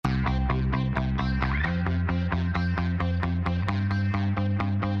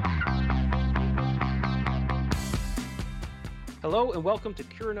Hello and welcome to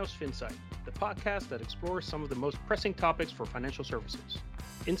Curinos FinSight, the podcast that explores some of the most pressing topics for financial services.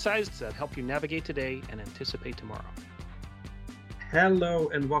 Insights that help you navigate today and anticipate tomorrow. Hello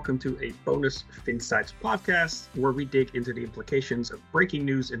and welcome to a bonus FinSights podcast where we dig into the implications of breaking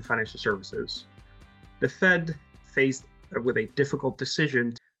news in financial services. The Fed faced with a difficult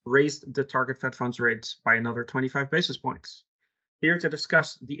decision, raised the target Fed funds rate by another 25 basis points. Here to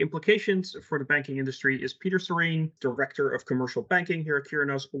discuss the implications for the banking industry is Peter Serene, Director of Commercial Banking here at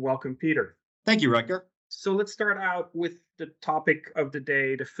Curinos. Welcome, Peter. Thank you, Rutger. So let's start out with the topic of the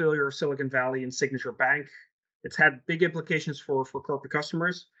day, the failure of Silicon Valley and Signature Bank. It's had big implications for corporate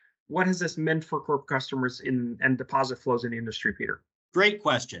customers. What has this meant for corporate customers and deposit flows in the industry, Peter? Great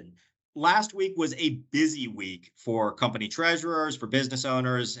question. Last week was a busy week for company treasurers, for business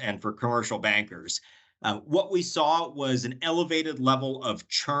owners, and for commercial bankers. What we saw was an elevated level of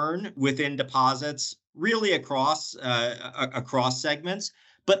churn within deposits, really across segments,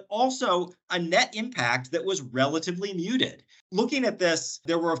 but also a net impact that was relatively muted. Looking at this,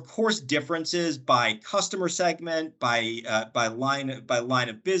 there were, of course, differences by customer segment, by line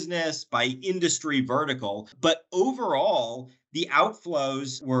of business, by industry vertical. But overall, the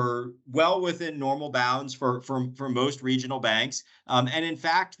outflows were well within normal bounds for most regional banks. And in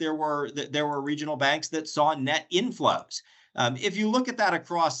fact, there were regional banks that saw net inflows. If you look at that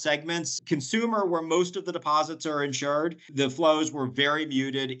across segments, consumer, where most of the deposits are insured, the flows were very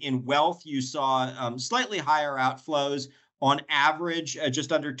muted. In wealth, you saw slightly higher outflows. On average,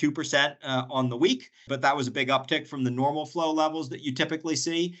 just under 2% on the week, but that was a big uptick from the normal flow levels that you typically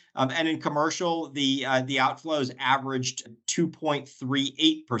see. And in commercial, the outflows averaged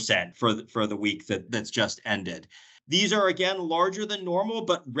 2.38% for the week that's just ended. These are, again, larger than normal,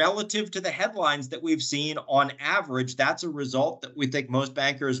 but relative to the headlines that we've seen on average, that's a result that we think most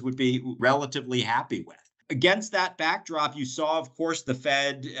bankers would be relatively happy with. Against that backdrop, you saw, of course, the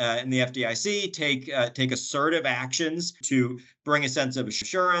Fed and the FDIC take assertive actions to bring a sense of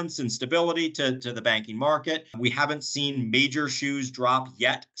assurance and stability to the banking market. We haven't seen major shoes drop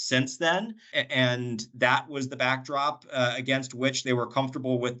yet since then, and that was the backdrop against which they were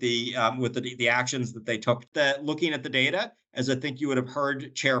comfortable with the actions that they took. Looking at the data, as I think you would have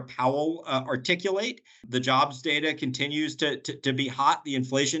heard Chair Powell articulate, the jobs data continues to be hot. The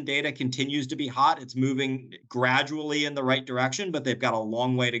inflation data continues to be hot. It's moving gradually in the right direction, but they've got a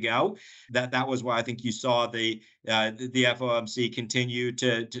long way to go. That was why I think you saw the FOMC continue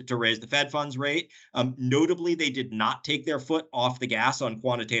to raise the Fed funds rate. Notably, they did not take their foot off the gas on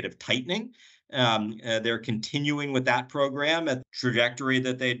quantitative tightening. They're continuing with that program at the trajectory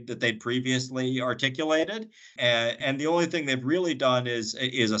that they'd previously articulated. And the only thing they've really done is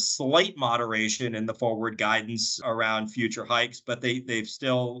a slight moderation in the forward guidance around future hikes, but they've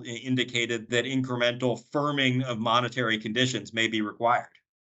still indicated that incremental firming of monetary conditions may be required.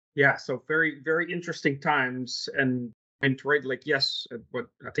 Yeah, so very, very interesting times. And right, like, yes, what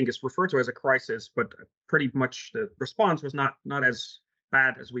I think is referred to as a crisis, but pretty much the response was not as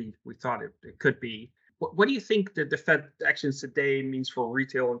bad as we thought it could be. What do you think that the Fed actions today means for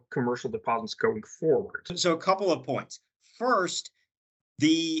retail and commercial deposits going forward? So a couple of points. First,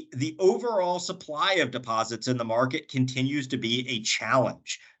 the overall supply of deposits in the market continues to be a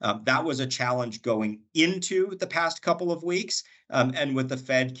challenge. That was a challenge going into the past couple of weeks. And with the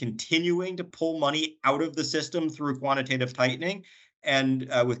Fed continuing to pull money out of the system through quantitative tightening, and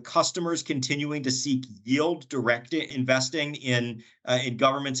with customers continuing to seek yield direct investing in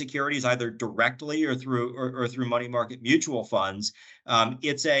government securities, either directly or through money market mutual funds,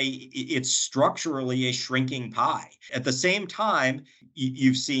 it's structurally a shrinking pie. At the same time,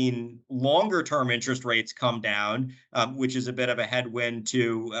 you've seen longer term interest rates come down, which is a bit of a headwind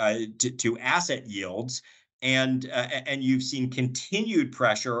to asset yields. And you've seen continued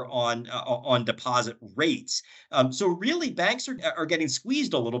pressure on deposit rates. So really, banks are getting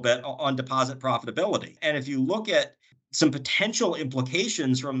squeezed a little bit on deposit profitability. And if you look at some potential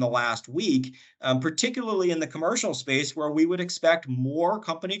implications from the last week, particularly in the commercial space, where we would expect more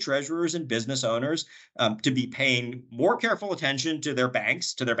company treasurers and business owners to be paying more careful attention to their bank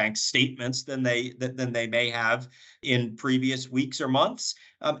statements than they may have in previous weeks or months,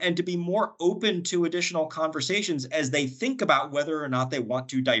 and to be more open to additional conversations as they think about whether or not they want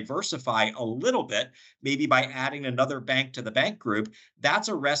to diversify a little bit, maybe by adding another bank to the bank group. That's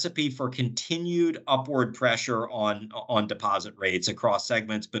a recipe for continued upward pressure on deposit rates across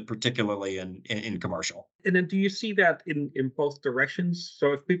segments, but particularly in commercial. And then do you see that in both directions?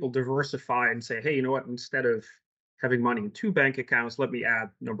 So if people diversify and say, hey, you know what, instead of having money in two bank accounts, let me add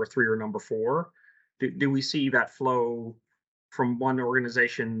number 3 or number 4. Do we see that flow from one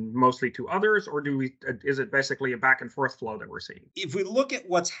organization mostly to others, or is it basically a back and forth flow that we're seeing? If we look at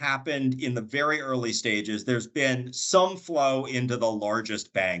what's happened in the very early stages, there's been some flow into the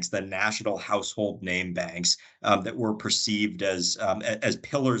largest banks, the national household name banks that were perceived as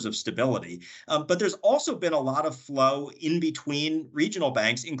pillars of stability. But there's also been a lot of flow in between regional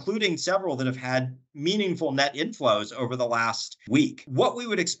banks, including several that have had meaningful net inflows over the last week. What we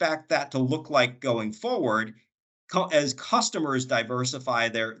would expect that to look like going forward as customers diversify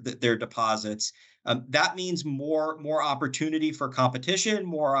their deposits, that means more opportunity for competition,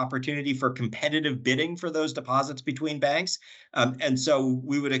 more opportunity for competitive bidding for those deposits between banks. And so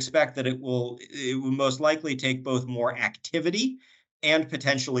we would expect that it will most likely take both more activity and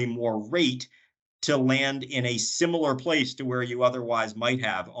potentially more rate to land in a similar place to where you otherwise might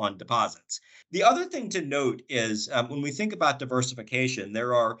have on deposits. The other thing to note is when we think about diversification,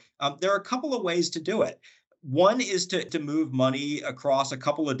 there are a couple of ways to do it. One is to move money across a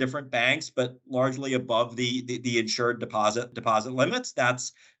couple of different banks, but largely above the insured deposit limits.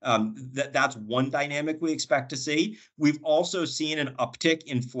 That's one dynamic we expect to see. We've also seen an uptick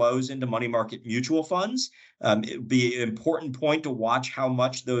in flows into money market mutual funds. It would be an important point to watch how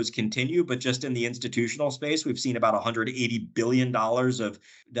much those continue, but just in the institutional space, we've seen about $180 billion of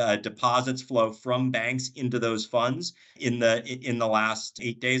deposits flow from banks into those funds in the last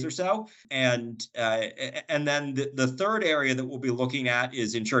 8 days or so. And then the third area that we'll be looking at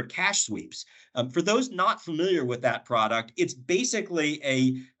is insured cash sweeps. For those not familiar with that product, it's basically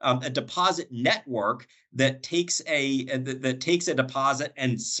a deposit network that takes a deposit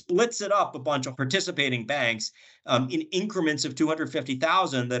and splits it up a bunch of participating banks in increments of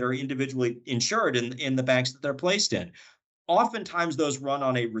 250,000 that are individually insured in the banks that they're placed in. Oftentimes, those run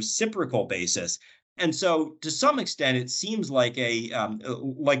on a reciprocal basis. And so, to some extent, it seems like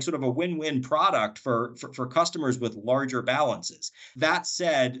like sort of a win-win product for customers with larger balances. That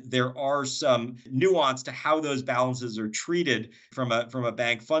said, there are some nuance to how those balances are treated from a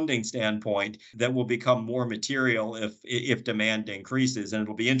bank funding standpoint that will become more material if demand increases. And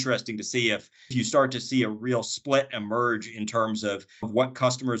it'll be interesting to see if you start to see a real split emerge in terms of what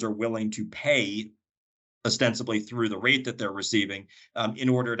customers are willing to pay ostensibly through the rate that they're receiving, in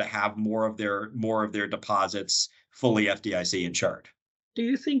order to have more of their deposits fully FDIC insured. Do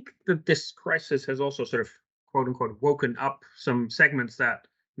you think that this crisis has also sort of, quote unquote, woken up some segments that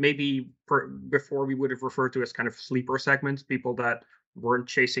maybe before we would have referred to as kind of sleeper segments, people that weren't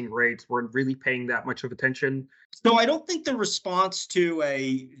chasing rates, weren't really paying that much of attention? So I don't think the response to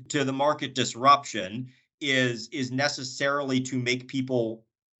the market disruption is necessarily to make people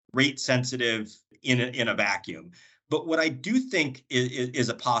rate sensitive in a vacuum. But what I do think is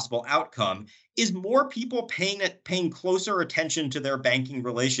a possible outcome is more people paying closer attention to their banking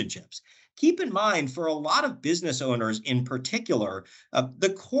relationships. Keep in mind, for a lot of business owners in particular,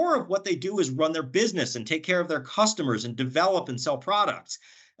 the core of what they do is run their business and take care of their customers and develop and sell products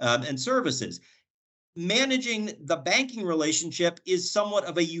and services. Managing the banking relationship is somewhat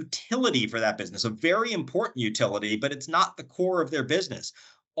of a utility for that business, a very important utility, but it's not the core of their business.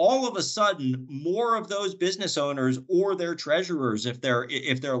 All of a sudden, more of those business owners or their treasurers, if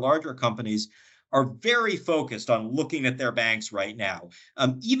they're larger companies, are very focused on looking at their banks right now,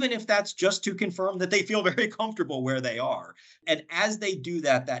 even if that's just to confirm that they feel very comfortable where they are. And as they do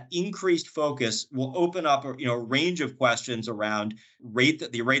that, that increased focus will open up a range of questions around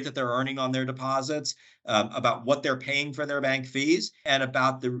the rate that they're earning on their deposits, about what they're paying for their bank fees, and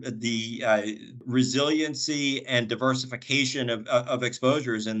about the resiliency and diversification of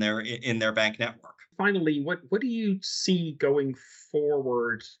exposures in their bank network. Finally, what do you see going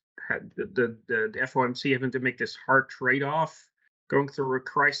forward? The FOMC having to make this hard trade-off, going through a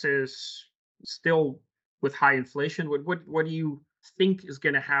crisis, still with high inflation. What do you think is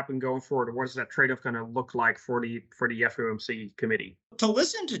going to happen going forward, or what is that trade-off going to look like for the FOMC committee? To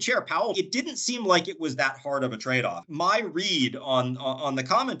listen to Chair Powell, it didn't seem like it was that hard of a trade-off. My read on the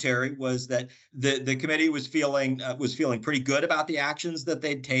commentary was that the committee was feeling pretty good about the actions that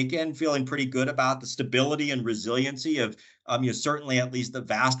they'd taken, feeling pretty good about the stability and resiliency of certainly at least the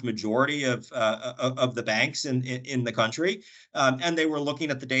vast majority of the banks in the country, and they were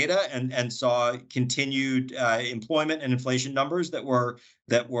looking at the data and saw continued employment and inflation numbers that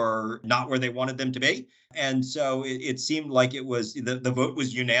were not where they wanted them to be. And so it seemed like it was the vote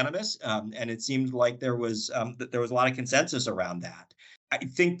was unanimous, and it seemed like there was a lot of consensus around that. I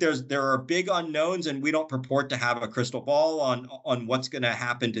think there are big unknowns, and we don't purport to have a crystal ball on what's going to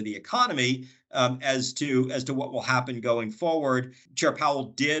happen to the economy as to what will happen going forward. Chair Powell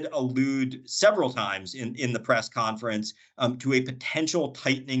did allude several times in the press conference to a potential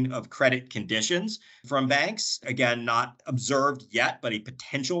tightening of credit conditions from banks. Again, not observed yet, but a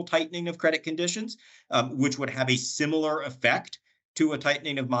potential tightening of credit conditions, which would have a similar effect to a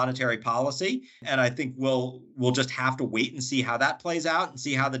tightening of monetary policy. And I think we'll just have to wait and see how that plays out and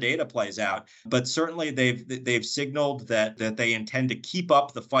see how the data plays out. But certainly they've signaled that they intend to keep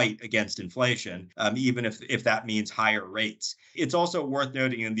up the fight against inflation, even if that means higher rates. It's also worth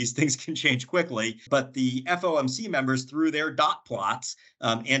noting, and these things can change quickly, but the FOMC members, through their dot plots,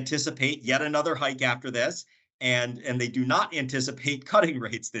 anticipate yet another hike after this. And they do not anticipate cutting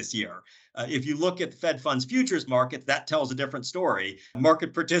rates this year. If you look at the Fed funds futures market, that tells a different story.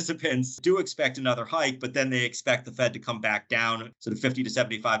 Market participants do expect another hike, but then they expect the Fed to come back down sort of 50 to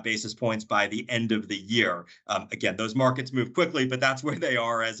 75 basis points by the end of the year. Again, those markets move quickly, but that's where they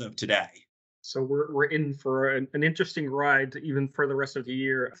are as of today. So we're in for an interesting ride even for the rest of the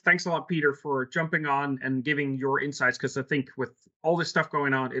year. Thanks a lot, Peter, for jumping on and giving your insights, because I think with all this stuff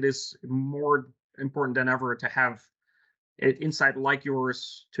going on, it is more important than ever to have an insight like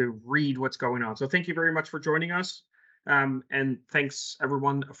yours to read what's going on. So thank you very much for joining us. And thanks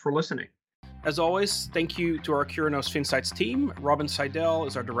everyone for listening. As always, thank you to our Curinos Finsights team. Robin Seidel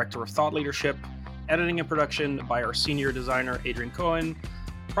is our Director of Thought Leadership, editing and production by our Senior Designer, Adrian Cohen,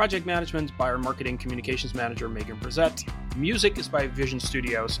 project management by our Marketing Communications Manager, Megan Brezett. Music is by Vision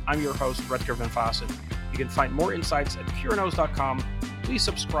Studios. I'm your host, Rutger Van Vassen. You can find more insights at Curinos.com. Please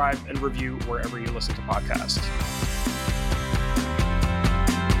subscribe and review wherever you listen to podcasts.